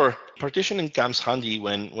 Sure. Partitioning comes handy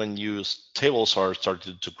when tables are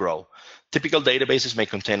started to grow. Typical databases may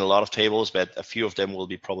contain a lot of tables, but a few of them will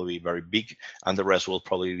be probably very big, and the rest will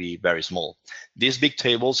probably be very small. These big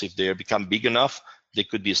tables, if they become big enough, they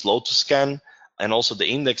could be slow to scan. And also the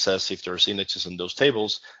indexes, if there's indexes in those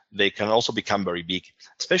tables, they can also become very big.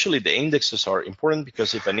 Especially the indexes are important,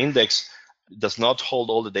 because if an index does not hold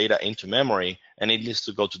all the data into memory and it needs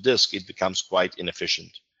to go to disk, it becomes quite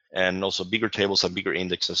inefficient. And also bigger tables and bigger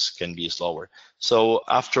indexes can be slower. So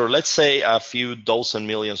after, let's say, a few dozen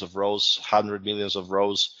millions of rows, 100 millions of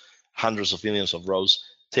rows, hundreds of millions of rows,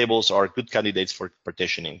 tables are good candidates for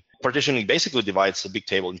partitioning. Partitioning basically divides a big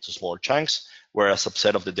table into smaller chunks, where a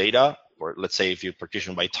subset of the data, or let's say if you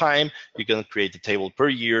partition by time, you can create a table per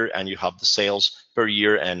year, and you have the sales per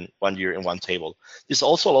year and 1 year in one table. This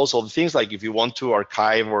also allows all the things like if you want to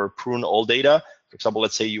archive or prune all data. For example,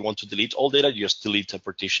 let's say you want to delete all data, you just delete a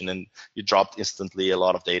partition and you drop instantly a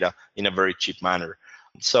lot of data in a very cheap manner.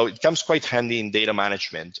 So it comes quite handy in data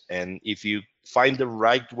management. And if you find the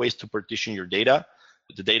right ways to partition your data,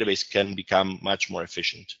 the database can become much more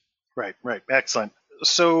efficient. Right. Excellent.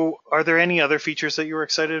 So are there any other features that you were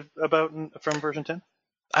excited about from version 10?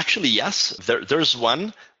 Actually, yes. There's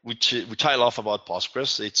one which I love about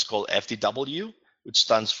Postgres. It's called FDW, which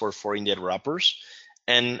stands for Foreign Data Wrappers.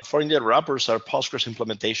 And foreign data wrappers are Postgres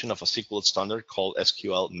implementation of a SQL standard called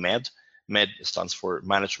SQL MED. MED stands for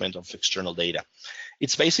Management of External Data.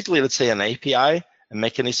 It's basically, let's say, an API, a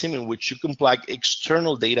mechanism in which you can plug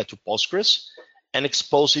external data to Postgres and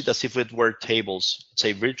expose it as if it were tables,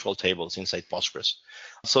 say virtual tables inside Postgres.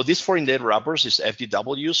 So these foreign data wrappers, these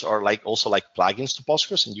FDWs, are also like plugins to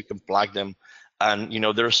Postgres, and you can plug them. And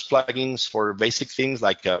there's plugins for basic things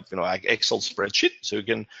like like Excel spreadsheet. So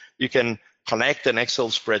you can connect an Excel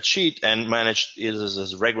spreadsheet and manage it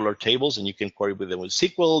as regular tables, and you can query with them with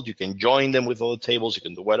SQL. You can join them with other tables. You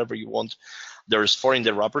can do whatever you want. There's foreign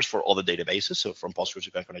data wrappers for other databases. So from Postgres,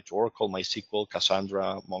 you can connect to Oracle, MySQL,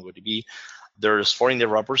 Cassandra, MongoDB. There's foreign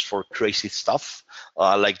data wrappers for crazy stuff.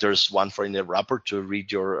 Like there's one foreign data wrapper to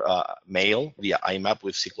read your mail via IMAP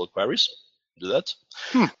with SQL queries. Do that.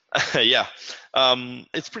 Yeah.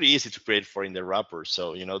 It's pretty easy to create foreign data wrappers.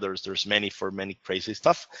 So, there's many for many crazy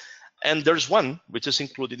stuff. And there's one which is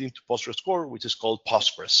included into Postgres Core, which is called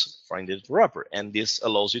Postgres Foreign Data Wrapper. And this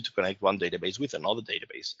allows you to connect one database with another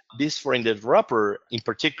database. This Foreign Data Wrapper in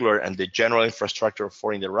particular, and the general infrastructure of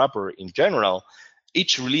Foreign Data Wrapper in general,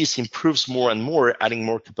 each release improves more and more, adding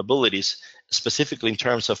more capabilities, specifically in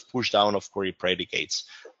terms of push down of query predicates.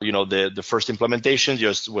 The first implementation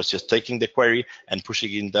was just taking the query and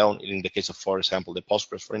pushing it down, in the case of, for example, the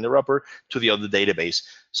Postgres Foreign Data Wrapper, to the other database.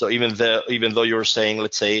 So even though you're saying,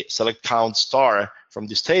 let's say, select count star from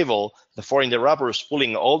this table, the Foreign Data Wrapper is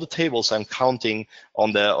pulling all the tables and counting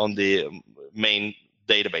on the main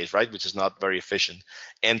database, right? Which is not very efficient.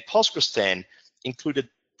 And Postgres 10 included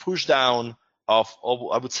push down of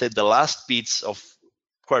I would say, the last bits of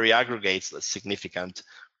query aggregates, that's significant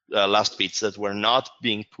last bits that were not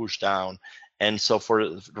being pushed down. And so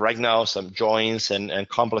for right now, some joins and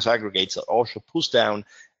complex aggregates are also pushed down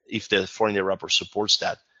if the Foreign Data Wrapper supports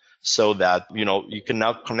that. So that, you can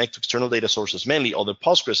now connect to external data sources, mainly other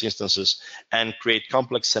Postgres instances, and create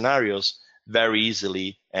complex scenarios very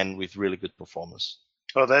easily and with really good performance.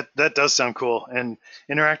 Oh, that does sound cool. And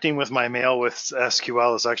interacting with my mail with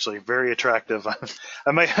SQL is actually very attractive. I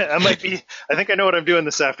think I know what I'm doing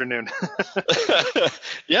this afternoon.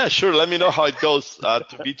 Yeah, sure. Let me know how it goes. To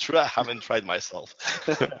be true, I haven't tried myself.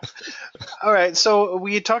 All right. So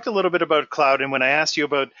we talked a little bit about cloud, and when I asked you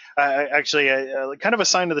about, kind of a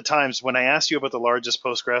sign of the times, when I asked you about the largest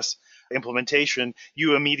Postgres implementation,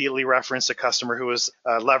 you immediately referenced a customer who was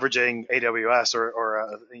leveraging AWS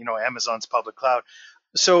or Amazon's public cloud.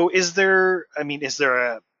 So let's talk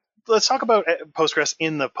about Postgres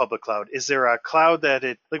in the public cloud. Is there a cloud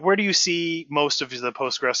where do you see most of the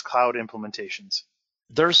Postgres cloud implementations?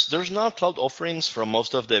 There's now cloud offerings from all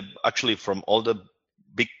the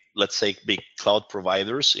big, let's say, big cloud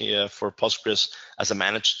providers for Postgres as a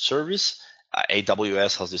managed service.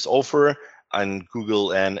 AWS has this offer, and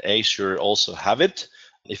Google and Azure also have it.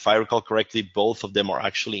 If I recall correctly, both of them are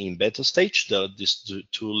actually in beta stage, these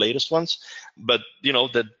two latest ones. But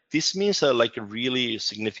that this means a really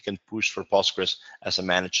significant push for Postgres as a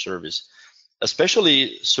managed service.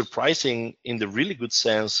 Especially surprising in the really good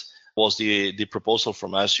sense was the proposal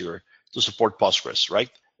from Azure to support Postgres,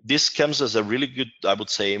 right? This comes as a really good, I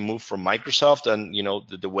would say, move from Microsoft, and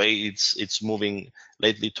the way it's moving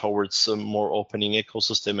lately towards a more opening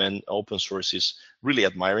ecosystem and open source is really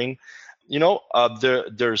admiring.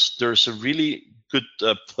 There's a really good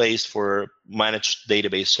place for managed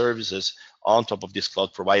database services on top of these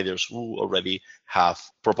cloud providers who already have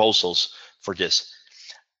proposals for this.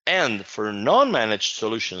 And for non-managed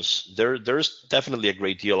solutions, there's definitely a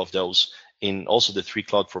great deal of those in also the three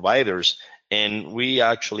cloud providers. And we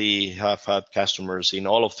actually have had customers in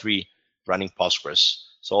all of three running Postgres.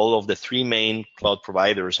 So all of the three main cloud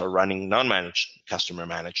providers are running non-managed, customer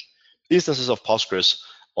managed instances of Postgres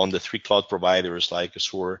on the three cloud providers like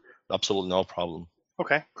Azure. Absolutely no problem.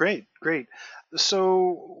 Okay, great.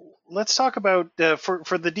 So let's talk about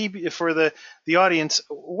for the audience.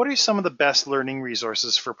 What are some of the best learning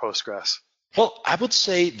resources for Postgres? Well, I would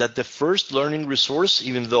say that the first learning resource,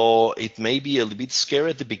 even though it may be a little bit scary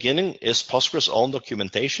at the beginning, is Postgres' own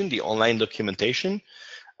documentation, the online documentation.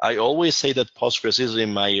 I always say that Postgres is,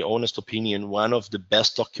 in my honest opinion, one of the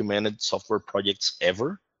best documented software projects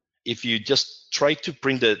ever. If you just try to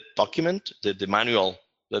print the document, the manual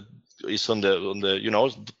that is on the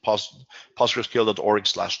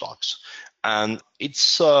postgresql.org/docs, and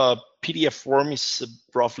its PDF form is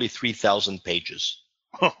roughly 3,000 pages.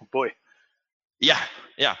 Oh boy. Yeah.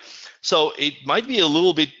 So it might be a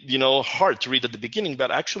little bit, hard to read at the beginning,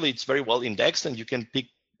 but actually it's very well indexed, and you can pick,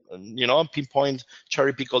 pinpoint,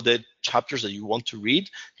 cherry pick all the chapters that you want to read.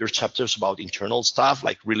 There's chapters about internal stuff,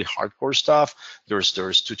 like really hardcore stuff. There's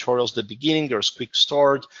tutorials at the beginning. There's quick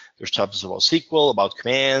start. There's chapters about SQL, about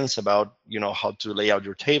commands, about, how to lay out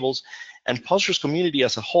your tables. And Postgres community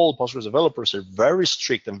as a whole, Postgres developers are very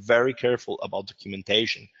strict and very careful about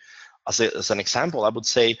documentation. As an example, I would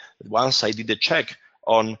say that once I did a check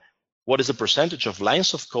on what is the percentage of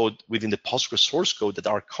lines of code within the Postgres source code that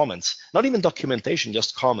are comments, not even documentation,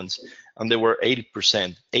 just comments, and they were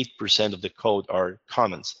 80%. 8% of the code are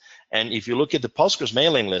comments. And if you look at the Postgres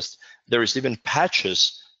mailing list, there is even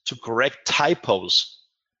patches to correct typos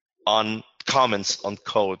on comments on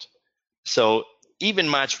code. So even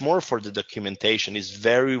much more for the documentation is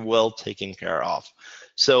very well taken care of.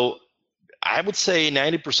 So I would say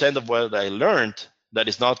 90% of what I learned that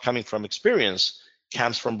is not coming from experience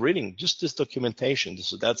comes from reading just this documentation.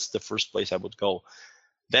 So that's the first place I would go.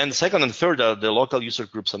 Then the second and third are the local user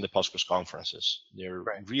groups and the Postgres conferences. They're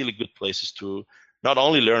really good places to not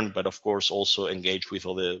only learn, but of course also engage with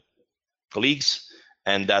all the colleagues.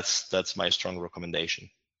 And that's my strong recommendation.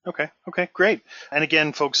 Okay, great. And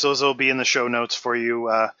again, folks, those will be in the show notes for you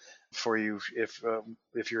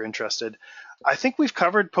if you're interested. I think we've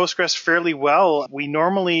covered Postgres fairly well. We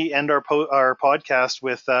normally end our podcast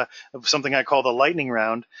with something I call the lightning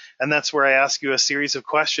round, and that's where I ask you a series of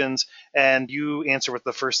questions, and you answer with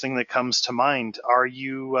the first thing that comes to mind. Are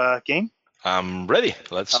you game? I'm ready.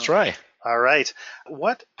 Let's try. All right.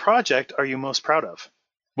 What project are you most proud of?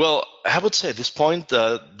 Well, I would say at this point,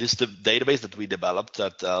 this the database that we developed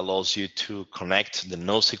that allows you to connect the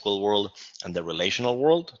NoSQL world and the relational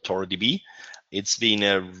world, ToroDB. It's been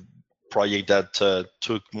a project that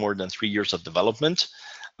took more than 3 years of development.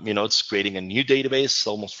 It's creating a new database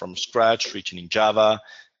almost from scratch, written in Java,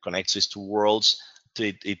 connects these two worlds.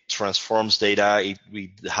 It transforms data.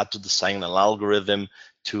 We had to design an algorithm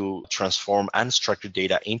to transform unstructured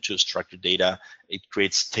data into structured data. It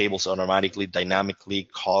creates tables automatically, dynamically,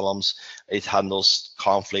 columns. It handles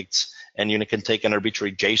conflicts. And you can take an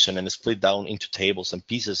arbitrary JSON and split down into tables and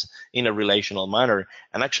pieces in a relational manner,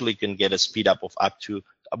 and actually can get a speed up of up to,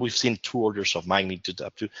 we've seen 2 orders of magnitude,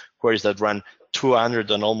 up to queries that run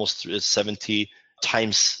 200 and almost 70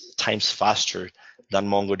 times faster than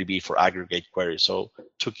MongoDB for aggregate queries. So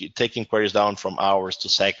taking queries down from hours to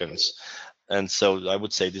seconds. And so I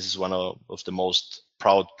would say this is one of the most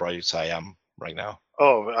proud projects I am right now.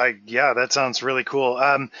 Oh, yeah, that sounds really cool.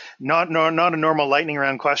 Not a normal lightning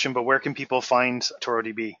round question, but where can people find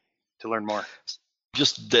ToroDB to learn more?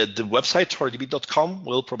 Just the website torodb.com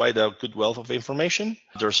will provide a good wealth of information.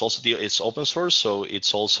 There's also it's open source, so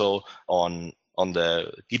it's also on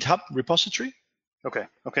the GitHub repository.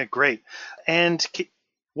 Okay, great. And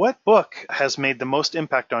what book has made the most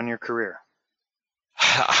impact on your career?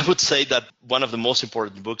 I would say that one of the most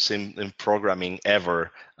important books in programming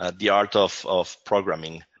ever, The Art of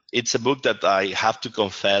Programming. It's a book that I have to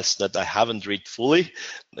confess that I haven't read fully.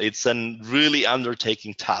 It's a really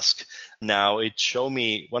undertaking task. Now, it showed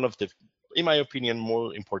me one of the, in my opinion,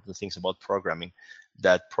 more important things about programming,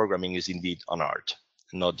 that programming is indeed an art,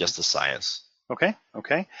 not just a science.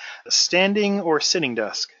 Okay. Standing or sitting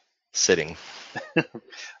desk? Sitting.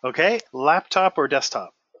 Okay. Laptop or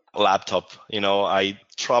desktop? Laptop. I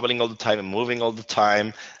traveling all the time and moving all the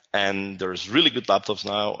time, and there's really good laptops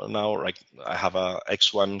now. Like I have a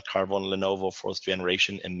X1 Carbon Lenovo 4th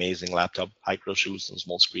generation, amazing laptop, high resolution,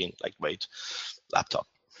 small screen, lightweight laptop.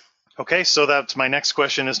 Okay, so that's my next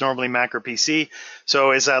question is normally Mac or PC.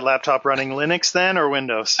 So is that laptop running Linux then or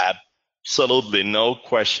Windows? Absolutely, no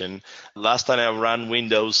question. Last time I ran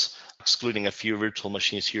Windows, excluding a few virtual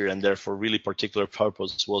machines here and there for really particular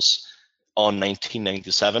purpose, was on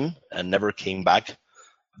 1997 and never came back.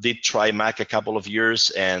 Did try Mac a couple of years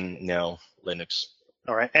and no, Linux.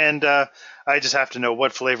 All right. And I just have to know,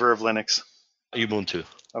 what flavor of Linux? Ubuntu.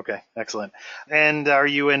 Okay, excellent. And are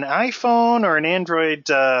you an iPhone or an Android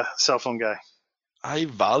cell phone guy? I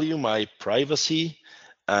value my privacy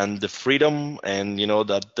and the freedom, and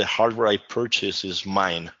that the hardware I purchase is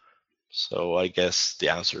mine. So I guess the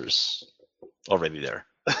answer is already there.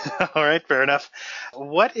 All right, fair enough.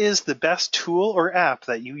 What is the best tool or app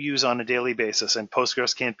that you use on a daily basis? And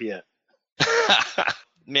Postgres can't be it.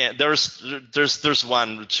 Man, there's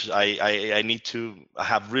one which I need to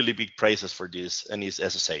have really big praises for this, and it's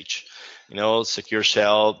SSH. Secure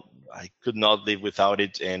Shell. I could not live without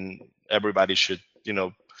it, and everybody should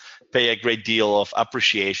pay a great deal of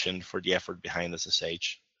appreciation for the effort behind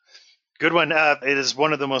SSH. Good one. It is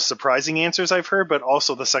one of the most surprising answers I've heard, but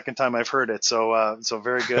also the second time I've heard it. So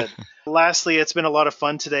very good. Lastly, it's been a lot of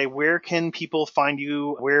fun today. Where can people find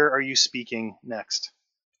you? Where are you speaking next?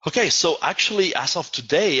 Okay, so actually, as of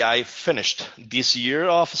today, I finished this year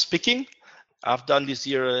of speaking. I've done this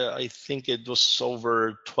year, I think it was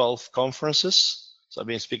over 12 conferences. So I've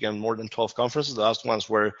been speaking at more than 12 conferences. The last ones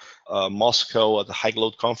were Moscow at the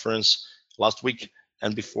HighLoad conference last week.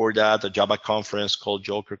 And before that, a Java conference called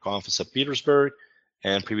Joker Conf in St. Petersburg,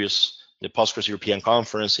 and the Postgres European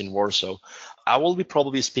Conference in Warsaw. I will be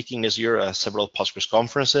probably speaking this year at several Postgres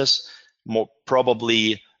conferences. More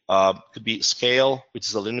probably could be Scale, which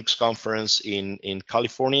is a Linux conference in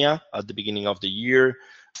California at the beginning of the year.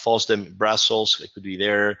 FOSDEM Brussels, it could be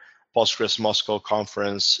there. Postgres Moscow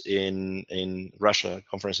conference in Russia,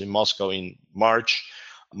 conference in Moscow in March.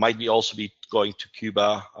 Might be also be going to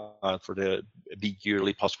Cuba for the big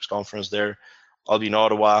yearly Postgres conference there. I'll be in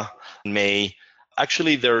Ottawa in May.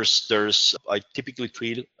 Actually, I typically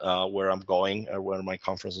tweet where I'm going or where my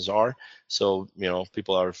conferences are. So,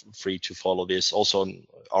 people are free to follow this. Also on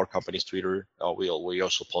our company's Twitter, we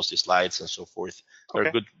also post the slides and so forth. There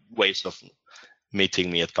are good ways of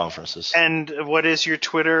meeting me at conferences. And what is your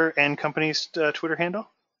Twitter and company's Twitter handle?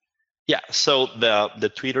 Yeah, so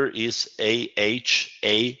the Twitter is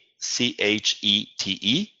AHACHETE.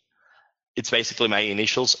 It's basically my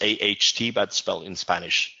initials, AHT, but spelled in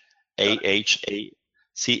Spanish. AHACHETE,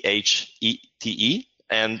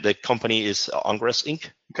 and the company is Ongress Inc.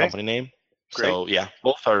 Company name. Great. So yeah,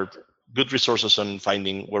 both are good resources on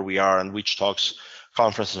finding where we are and which talks,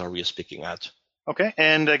 conferences are we speaking at. Okay,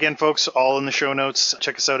 and again, folks, all in the show notes.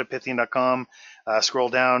 Check us out at Pythian.com. Scroll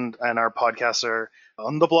down, and our podcasts are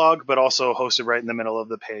on the blog, but also hosted right in the middle of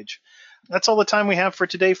the page. That's all the time we have for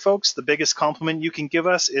today, folks. The biggest compliment you can give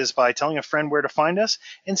us is by telling a friend where to find us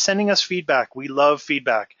and sending us feedback. We love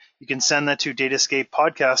feedback. You can send that to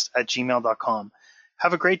datascapepodcast@gmail.com.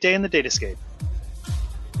 Have a great day in the Datascape.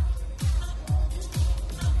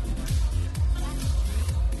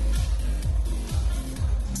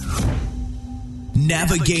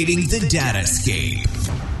 Navigating the Datascape.